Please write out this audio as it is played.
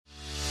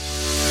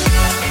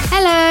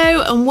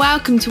Hello and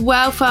welcome to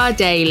Wellfire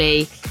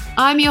Daily.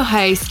 I'm your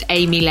host,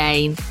 Amy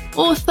Lane,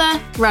 author,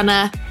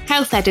 runner,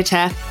 health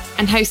editor,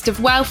 and host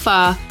of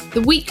Wellfire, the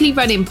weekly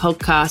running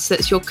podcast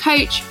that's your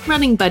coach,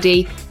 running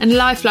buddy, and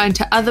lifeline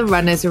to other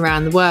runners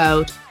around the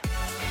world.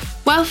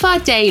 Wellfire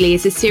Daily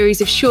is a series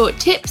of short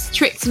tips,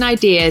 tricks, and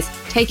ideas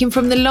taken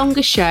from the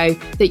longer show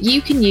that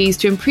you can use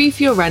to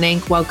improve your running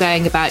while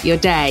going about your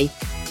day.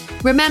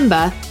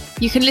 Remember,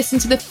 you can listen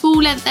to the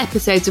full-length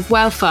episodes of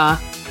Wellfire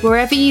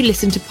wherever you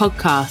listen to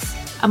podcasts,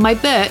 and my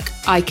book,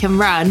 I Can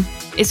Run,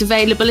 is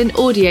available in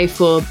audio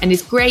form and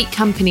is great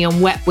company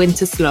on wet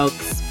winter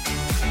slogs.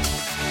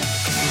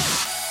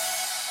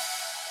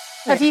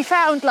 Have you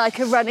found like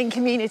a running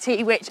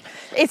community which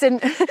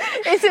isn't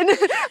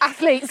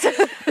athletes?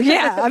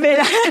 Yeah, I mean,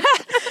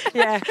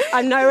 yeah,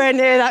 I'm nowhere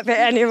near that bit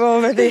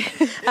anymore with the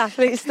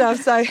athlete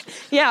stuff. So,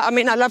 yeah, I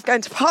mean, I love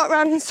going to park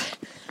runs.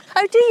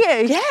 Oh, do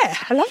you? Yeah,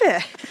 I love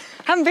it.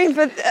 Haven't been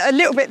for a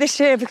little bit this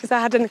year because I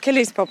had an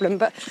Achilles problem,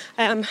 but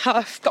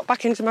I've got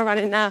back into my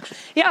running now.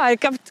 Yeah, I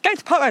go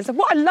to park runs. And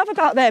what I love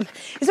about them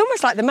is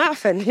almost like the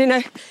marathon, you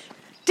know,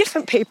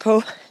 different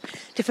people,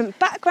 different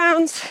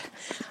backgrounds,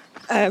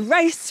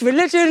 race,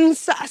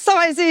 religions,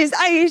 sizes,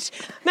 age,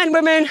 men,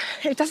 women,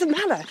 it doesn't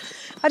matter.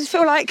 I just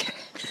feel like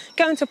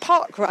going to a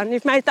park run,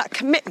 you've made that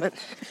commitment.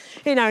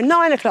 You know,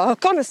 9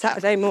 o'clock on a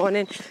Saturday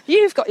morning,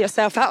 you've got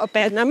yourself out of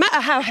bed, no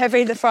matter how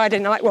heavy the Friday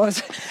night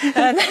was,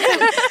 and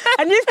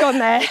you've gone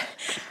there.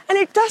 And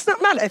it does not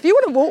matter. If you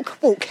want to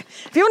walk, walk.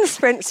 If you want to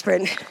sprint,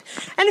 sprint.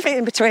 Anything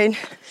in between,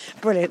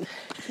 brilliant.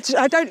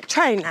 I don't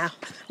train now,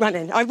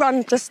 running. I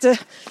run just to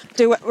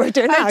do what we're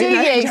doing now. Oh, do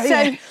you?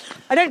 So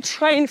I don't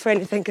train for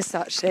anything as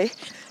such, see.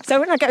 So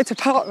when I go to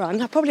park run,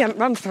 I probably haven't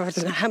run for I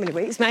don't know how many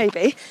weeks,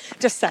 maybe,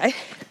 just say.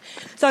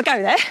 So I go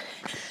there,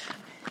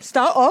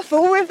 start off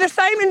all with the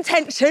same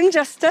intention,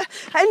 just to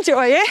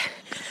enjoy it.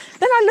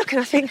 Then I look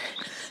and I think,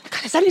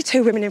 God, there's only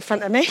 2 women in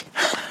front of me.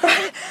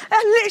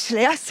 And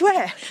literally, I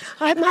swear,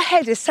 my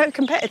head is so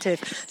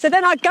competitive. So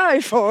then I go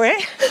for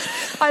it.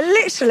 I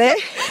literally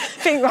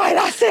think, right,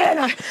 that's it. And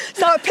I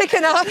start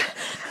picking up.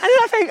 And then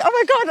I think, oh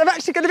my God, I'm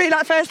actually going to be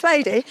like First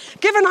Lady.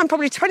 Given I'm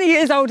probably 20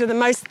 years older than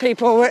most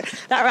people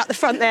that are at the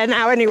front there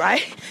now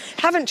anyway.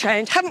 Haven't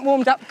trained, haven't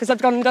warmed up because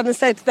I've gone and done and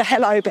said the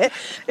hello bit.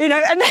 You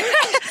know, and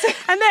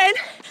then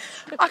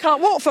I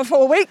can't walk for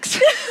 4 weeks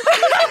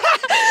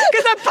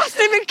because I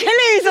busted my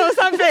Achilles or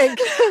something.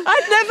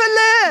 I'd never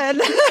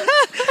learn.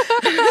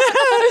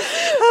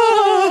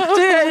 Oh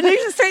dear, it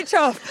needs to switch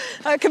off.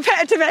 A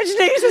competitive edge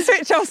needs to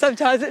switch off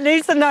sometimes. It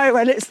needs to know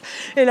when it's,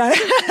 you know,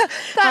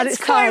 That's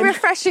quite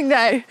refreshing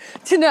though,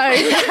 to know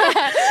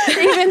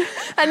even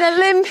an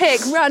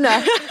Olympic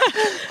runner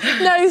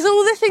knows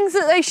all the things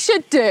that they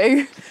should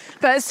do,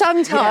 but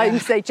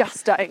sometimes they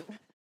just don't.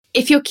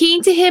 If you're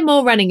keen to hear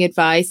more running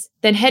advice,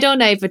 then head on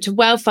over to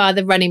Wellfire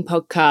the Running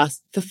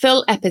Podcast for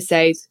full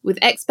episodes with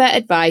expert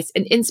advice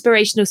and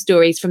inspirational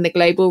stories from the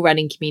global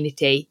running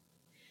community.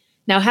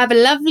 Now have a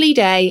lovely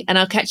day, and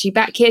I'll catch you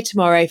back here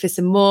tomorrow for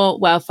some more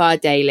Wellfire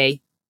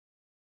Daily.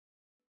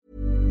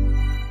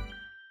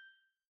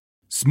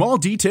 Small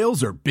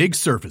details are big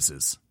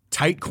surfaces.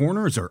 Tight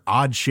corners are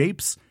odd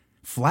shapes.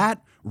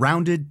 Flat,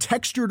 rounded,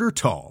 textured, or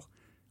tall.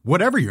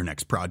 Whatever your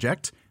next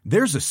project,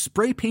 there's a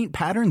spray paint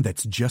pattern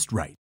that's just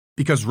right.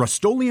 Because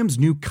Rust-Oleum's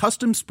new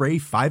Custom Spray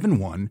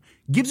 5-in-1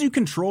 gives you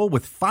control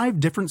with 5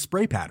 different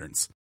spray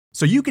patterns.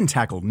 So you can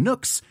tackle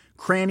nooks,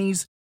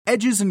 crannies,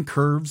 edges, and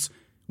curves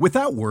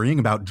without worrying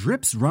about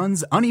drips,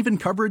 runs, uneven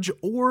coverage,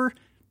 or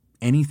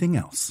anything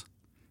else.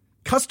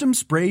 Custom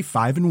Spray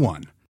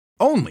 5-in-1.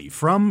 Only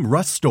from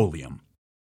Rust-Oleum.